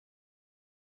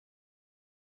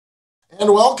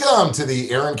And welcome to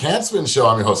the Aaron Katzman Show.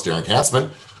 I'm your host, Aaron Katzman.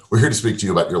 We're here to speak to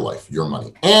you about your life, your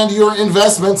money, and your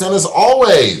investments. And as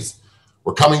always,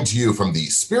 we're coming to you from the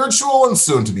spiritual and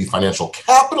soon-to-be financial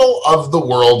capital of the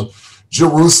world,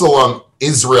 Jerusalem,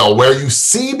 Israel, where you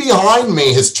see behind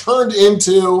me has turned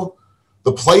into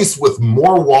the place with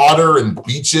more water and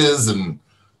beaches and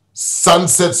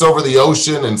sunsets over the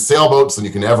ocean and sailboats than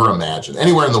you can ever imagine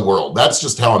anywhere in the world. That's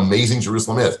just how amazing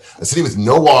Jerusalem is. A city with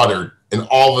no water, and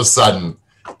all of a sudden,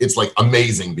 it's like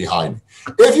amazing behind me.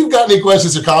 If you've got any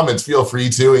questions or comments, feel free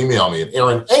to email me at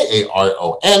Aaron,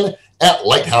 A-A-R-O-N, at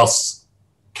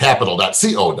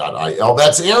lighthousecapital.co.il.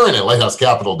 That's Aaron at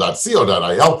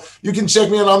lighthousecapital.co.il. You can check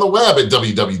me out on the web at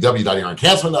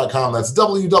www.aaronkatzman.com. That's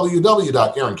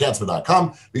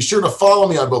www.aaronkatzman.com. Be sure to follow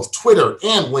me on both Twitter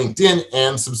and LinkedIn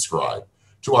and subscribe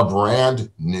to our brand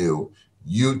new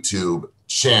YouTube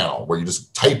channel where you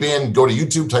just go to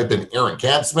YouTube, type in Aaron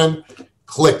Katzman,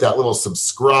 click that little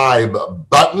subscribe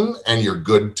button, and you're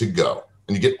good to go.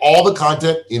 And you get all the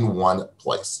content in one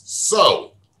place.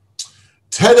 So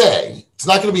today, it's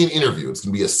not going to be an interview. It's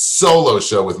going to be a solo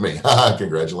show with me.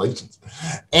 Congratulations.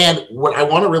 And what I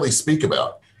want to really speak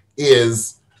about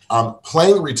is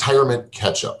playing retirement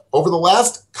catch-up. Over the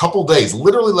last couple days,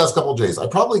 literally last couple days, I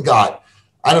probably got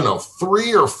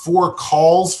 3 or 4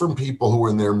 calls from people who are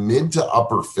in their mid to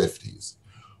upper 50s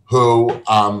who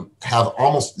have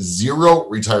almost zero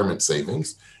retirement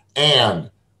savings and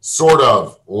sort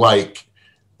of like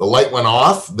the light went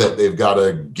off that they've got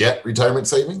to get retirement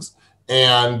savings.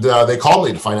 And they called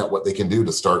me to find out what they can do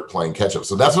to start playing catch up.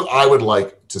 So that's what I would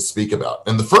like to speak about.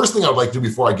 And the first thing I would like to do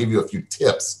before I give you a few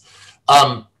tips,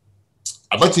 I'd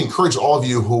like to encourage all of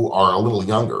you who are a little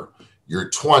younger, your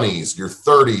 20s, your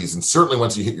 30s, and certainly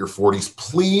once you hit your 40s,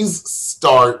 please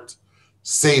start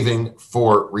saving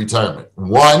for retirement.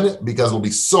 One, because it'll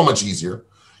be so much easier.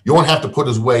 You won't have to put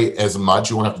away as much.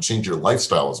 You won't have to change your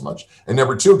lifestyle as much. And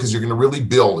number 2, because you're going to really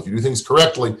build, if you do things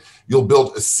correctly, you'll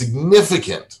build a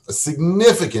significant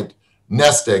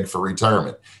nest egg for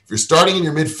retirement. If you're starting in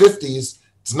your mid 50s,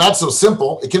 it's not so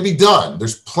simple. It can be done.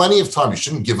 There's plenty of time. You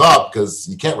shouldn't give up because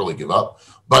you can't really give up.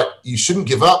 But you shouldn't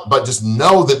give up, but just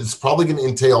know that it's probably going to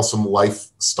entail some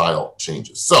lifestyle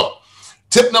changes. So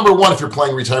tip number 1, if you're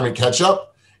playing retirement catch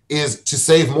up, is to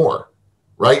save more,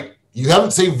 right? You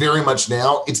haven't saved very much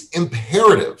now. It's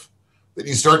imperative that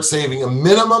you start saving a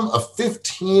minimum of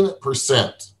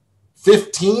 15%,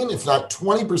 15, if not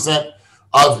 20%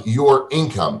 of your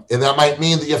income. And that might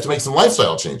mean that you have to make some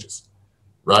lifestyle changes,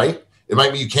 right? It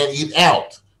might mean you can't eat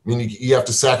out. I mean, you have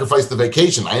to sacrifice the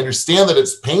vacation. I understand that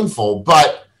it's painful,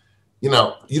 but you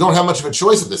don't have much of a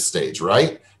choice at this stage,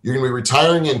 right? You're going to be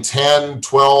retiring in 10,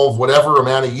 12, whatever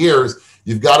amount of years.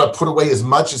 You've got to put away as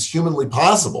much as humanly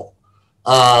possible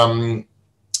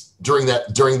during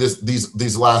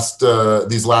these last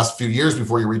few years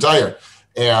before you retire.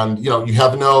 And you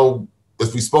have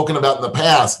as we've spoken about in the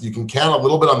past, you can count a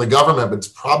little bit on the government, but it's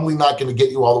probably not going to get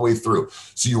you all the way through.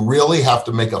 So you really have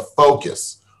to make a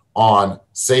focus on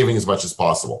saving as much as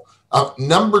possible.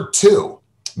 Number 2,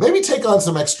 maybe take on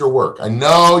some extra work. I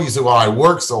know you say, well, I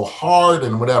work so hard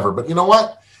and whatever, but you know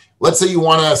what? Let's say you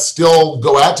want to still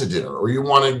go out to dinner or you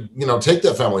want to, take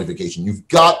that family vacation. You've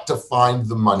got to find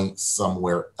the money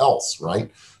somewhere else, right?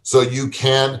 So you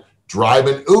can drive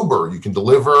an Uber. You can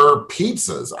deliver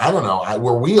pizzas. I don't know,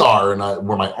 where we are and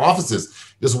where my office is,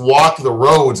 just walk the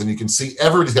roads and you can see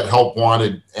everybody's got help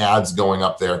wanted ads going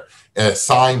up there,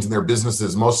 signs in their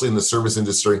businesses, mostly in the service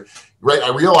industry, right?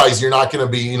 I realize you're not going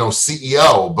to be,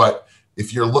 CEO, but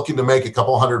if you're looking to make a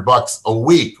couple $100 a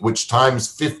week, which times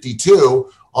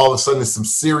 52, all of a sudden is some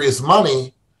serious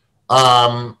money,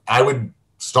 I would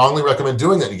strongly recommend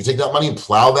doing that. You can take that money and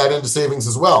plow that into savings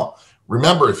as well.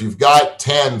 Remember, if you've got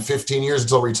 10, 15 years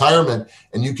until retirement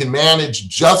and you can manage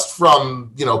just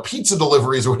from, pizza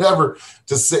deliveries or whatever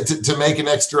to make an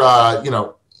extra,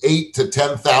 $8,000 to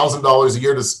 $10,000 a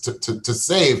year to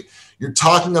save, you're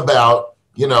talking about,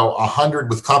 100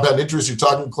 with compound interest, you're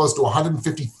talking close to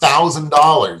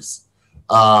 $150,000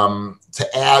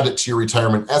 to add to your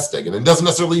retirement nest egg. And it doesn't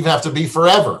necessarily even have to be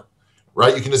forever,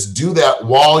 right? You can just do that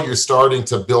while you're starting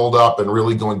to build up and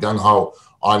really going gung-ho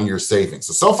on your savings.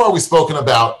 So far we've spoken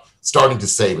about starting to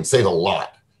save and save a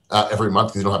lot every month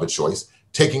because you don't have a choice.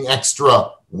 Taking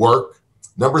extra work.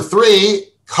 Number 3,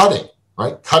 cutting,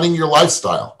 right? Cutting your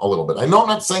lifestyle a little bit. I know I'm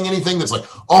not saying anything that's like,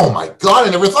 oh my God,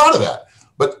 I never thought of that.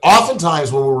 But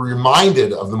oftentimes when we're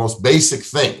reminded of the most basic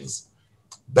things,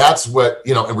 that's what,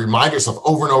 and remind yourself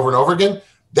over and over and over again,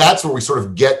 that's where we sort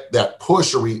of get that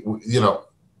push, or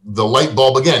the light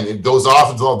bulb again, it goes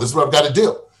off and oh, this is what I've got to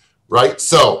do, right?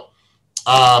 So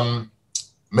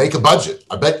make a budget.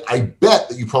 I bet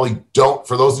that you probably don't,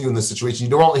 for those of you in this situation, you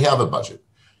don't really have a budget.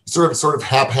 Sort of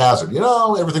haphazard,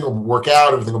 everything will work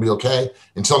out, everything will be okay.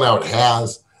 Until now it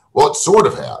has. Well, it sort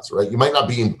of has, right? You might not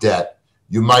be in debt.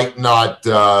 You might not,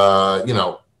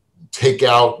 take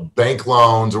out bank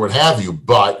loans or what have you,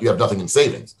 but you have nothing in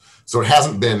savings. So it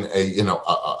hasn't been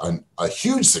a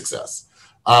huge success.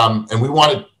 And we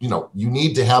want to, you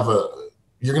need to have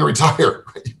you're going to retire,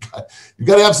 right? You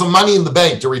got to have some money in the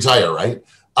bank to retire, right?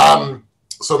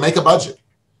 So make a budget.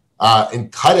 And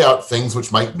cut out things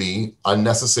which might be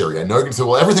unnecessary. I know you're going to say,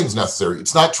 well, everything's necessary.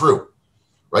 It's not true,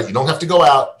 right? You don't have to go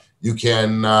out. You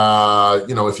can,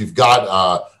 if you've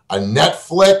got a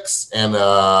Netflix and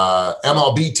a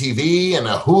MLB TV and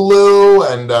a Hulu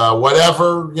and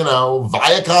whatever,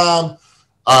 Viacom,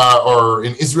 or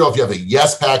in Israel, if you have a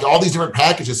Yes pack, all these different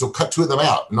packages, so cut 2 of them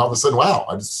out. And all of a sudden, wow,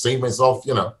 I just saved myself,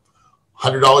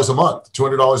 $100 a month,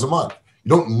 $200 a month. You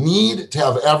don't need to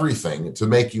have everything to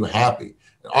make you happy.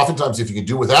 Oftentimes, if you can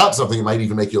do without something, it might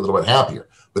even make you a little bit happier.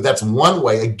 But that's one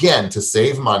way, again, to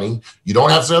save money. You don't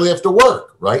necessarily have to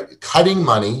work, right? Cutting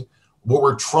money. What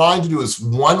we're trying to do is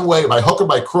one way, by hook or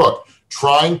by crook,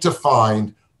 trying to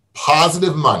find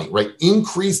positive money, right?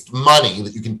 Increased money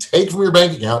that you can take from your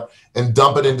bank account and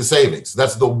dump it into savings.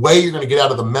 That's the way you're going to get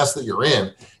out of the mess that you're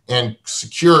in and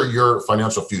secure your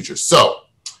financial future. So,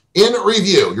 in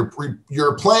review,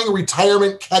 you're playing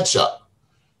retirement catch-up.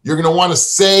 You're going to want to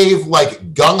save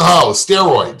like gung-ho,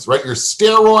 steroids, right? Your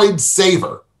steroid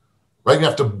saver, right? You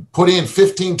have to put in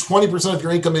 15, 20% of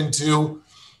your income into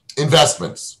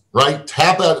investments, right?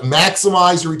 Tap out,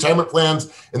 maximize your retirement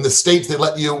plans in the states they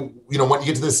let you, when you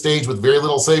get to this stage with very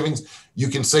little savings, you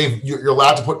can save, you're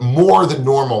allowed to put more than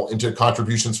normal into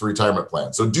contributions for retirement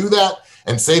plans. So do that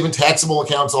and save in taxable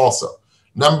accounts also.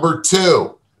 Number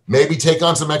 2, maybe take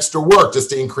on some extra work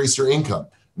just to increase your income.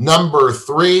 Number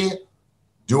 3,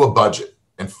 do a budget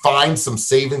and find some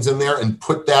savings in there and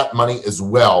put that money as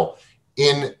well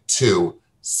into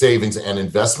savings and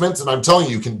investments. And I'm telling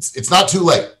you, it's not too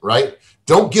late, right?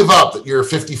 Don't give up that you're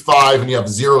 55 and you have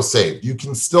 0 saved. You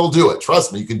can still do it.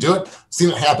 Trust me, you can do it. I've seen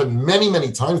it happen many,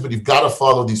 many times, but you've got to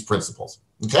follow these principles,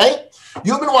 okay?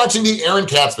 You've been watching the Aaron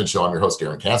Katzman Show. I'm your host,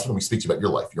 Aaron Katzman. We speak to you about your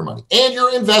life, your money, and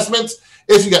your investments.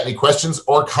 If you got any questions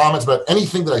or comments about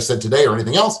anything that I said today or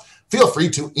anything else, feel free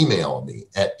to email me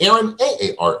at Aaron,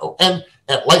 Aaron,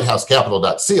 at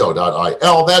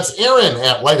lighthousecapital.co.il. That's Aaron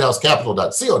at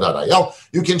lighthousecapital.co.il.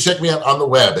 You can check me out on the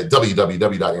web at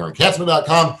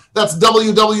www.aaronkatzman.com. That's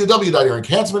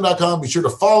www.aaronkatzman.com. Be sure to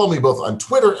follow me both on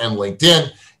Twitter and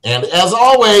LinkedIn. And as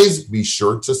always, be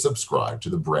sure to subscribe to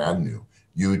the brand new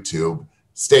YouTube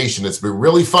station. It's been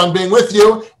really fun being with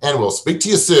you, and we'll speak to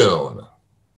you soon.